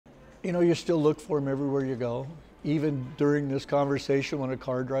You know, you still look for him everywhere you go. Even during this conversation, when a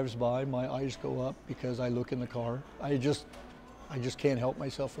car drives by, my eyes go up because I look in the car. I just can't help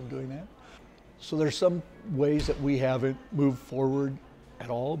myself from doing that. So there's some ways that we haven't moved forward at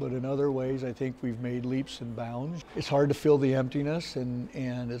all, but in other ways, I think we've made leaps and bounds. It's hard to fill the emptiness, and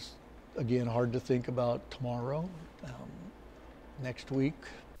it's, again, hard to think about tomorrow, next week.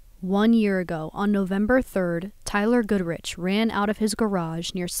 1 year ago, on November 3rd, Tyler Goodrich ran out of his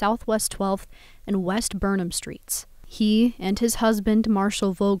garage near Southwest 12th and West Burnham Streets. He and his husband,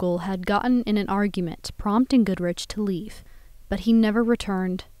 Marshall Vogel, had gotten in an argument, prompting Goodrich to leave. But he never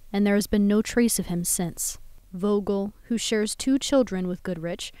returned, and there has been no trace of him since. Vogel, who shares 2 children with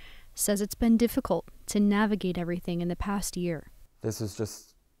Goodrich, says it's been difficult to navigate everything in the past year. This is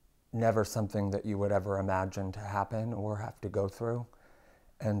just never something that you would ever imagine to happen or have to go through.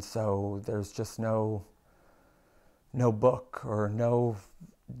 And so there's just no book or no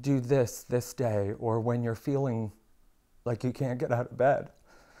do this day, or when you're feeling like you can't get out of bed,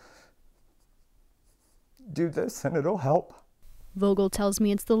 do this and it'll help. Vogel tells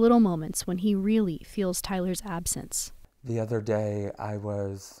me it's the little moments when he really feels Tyler's absence. The other day I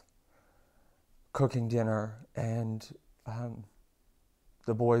was cooking dinner and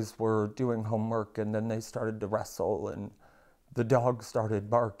the boys were doing homework, and then they started to wrestle and the dog started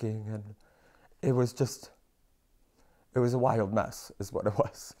barking, and it was a wild mess is what it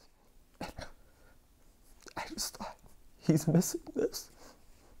was. I just thought, he's missing this.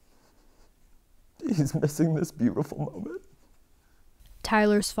 He's missing this beautiful moment.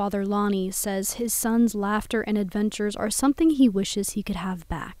 Tyler's father, Lonnie, says his son's laughter and adventures are something he wishes he could have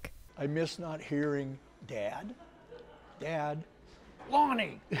back. I miss not hearing, Dad,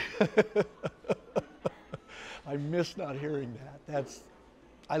 Lonnie. I miss not hearing that.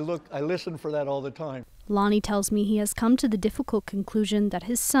 I listen for that all the time. Lonnie tells me he has come to the difficult conclusion that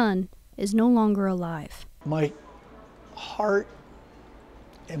his son is no longer alive. My heart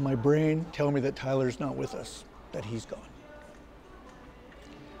and my brain tell me that Tyler's not with us, that he's gone.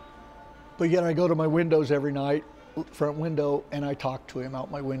 But yet I go to my windows every night, front window, and I talk to him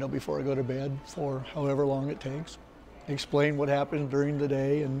out my window before I go to bed for however long it takes. Explain what happened during the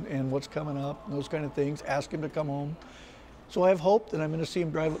day and what's coming up, and those kind of things, ask him to come home. So I have hope that I'm going to see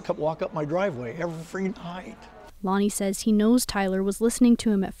him walk up my driveway every night. Lonnie says he knows Tyler was listening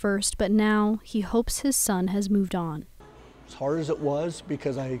to him at first, but now he hopes his son has moved on. As hard as it was,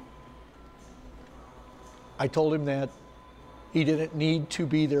 because I told him that he didn't need to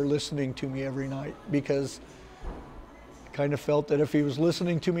be there listening to me every night, because I kind of felt that if he was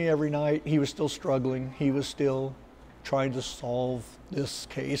listening to me every night, he was still struggling. He was still trying to solve this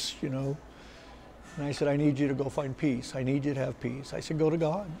case, you know. And I said, I need you to go find peace. I need you to have peace. I said, go to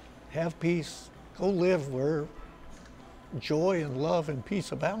God, have peace. Go live where joy and love and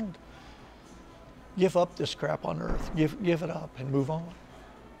peace abound. Give up this crap on earth. Give it up and move on.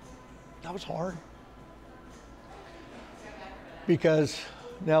 That was hard. Because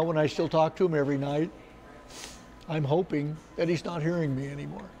now when I still talk to him every night, I'm hoping that he's not hearing me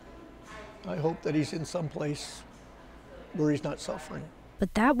anymore. I hope that he's in some place where he's not suffering.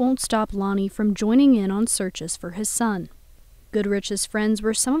 But that won't stop Lonnie from joining in on searches for his son. Goodrich's friends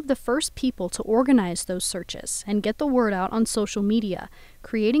were some of the first people to organize those searches and get the word out on social media,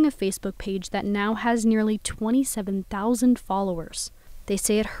 creating a Facebook page that now has nearly 27,000 followers. They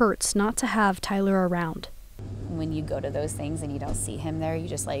say it hurts not to have Tyler around. When you go to those things and you don't see him there, you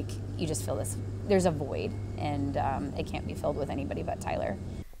just feel this, there's a void, and it can't be filled with anybody but Tyler.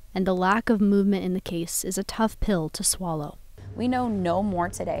 And the lack of movement in the case is a tough pill to swallow. We know no more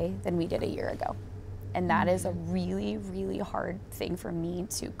today than we did a year ago. And that is a really, really hard thing for me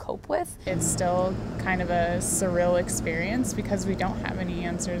to cope with. It's still kind of a surreal experience because we don't have any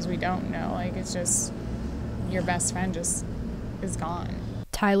answers. We don't know. Like, it's just, your best friend just is gone.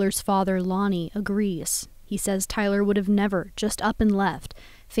 Tyler's father, Lonnie, agrees. He says Tyler would have never just up and left.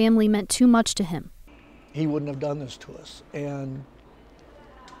 Family meant too much to him. He wouldn't have done this to us. And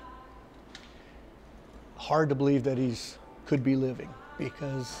hard to believe that he's could be living,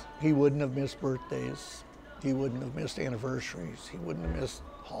 because he wouldn't have missed birthdays, he wouldn't have missed anniversaries, he wouldn't have missed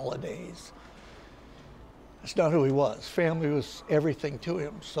holidays. That's not who he was. Family was everything to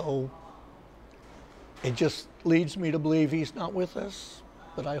him. So it just leads me to believe he's not with us,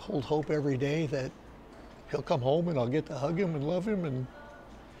 but I hold hope every day that he'll come home and I'll get to hug him and love him and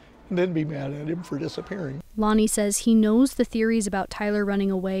then be mad at him for disappearing. Lonnie says he knows the theories about Tyler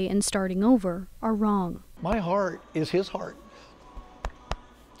running away and starting over are wrong. My heart is his heart.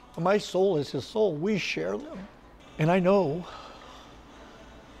 My soul is his soul. We share them. And I know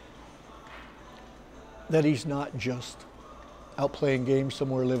that he's not just out playing games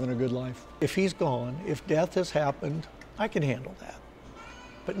somewhere, living a good life. If he's gone, if death has happened, I can handle that.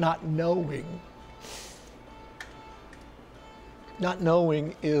 But not knowing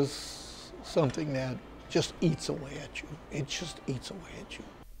is something that just eats away at you. It just eats away at you.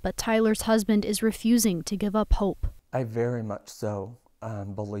 But Tyler's husband is refusing to give up hope. I very much so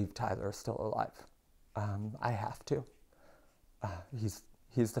believe Tyler is still alive. I have to.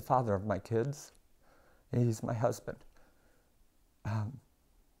 He's the father of my kids. He's my husband. And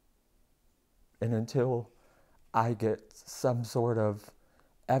until I get some sort of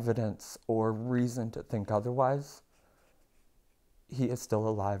evidence or reason to think otherwise, he is still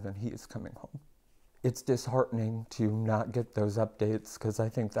alive and he is coming home. It's disheartening to not get those updates, because I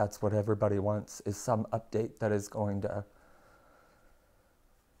think that's what everybody wants, is some update that is going to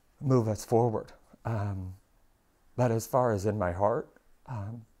move us forward. But as far as in my heart,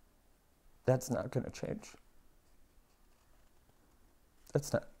 that's not going to change.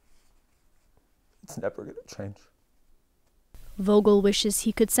 It's never going to change. Vogel wishes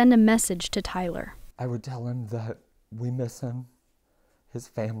he could send a message to Tyler. I would tell him that we miss him, his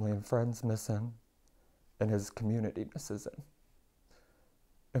family and friends miss him, and his community misses him.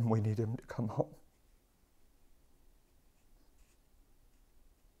 And we need him to come home.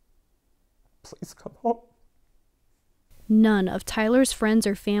 Please come home. None of Tyler's friends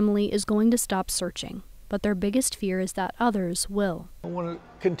or family is going to stop searching, but their biggest fear is that others will. When it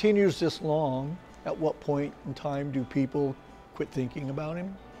continues this long, at what point in time do people quit thinking about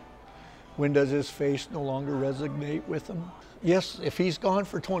him? When does his face no longer resonate with them? Yes, if he's gone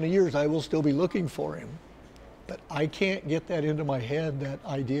for 20 years, I will still be looking for him. But I can't get that into my head, that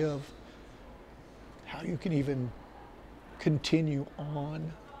idea of how you can even continue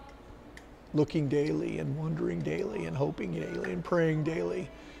on looking daily and wondering daily and hoping daily and praying daily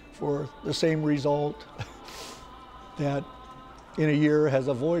for the same result that in a year has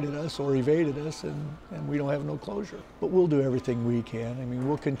avoided us or evaded us, and we don't have no closure. But we'll do everything we can. I mean,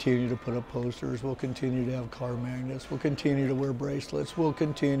 we'll continue to put up posters, we'll continue to have car magnets, we'll continue to wear bracelets, we'll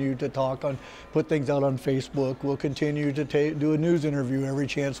continue to put things out on Facebook, we'll continue to do a news interview every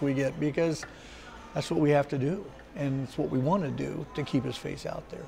chance we get, because that's what we have to do, and it's what we want to do to keep his face out there.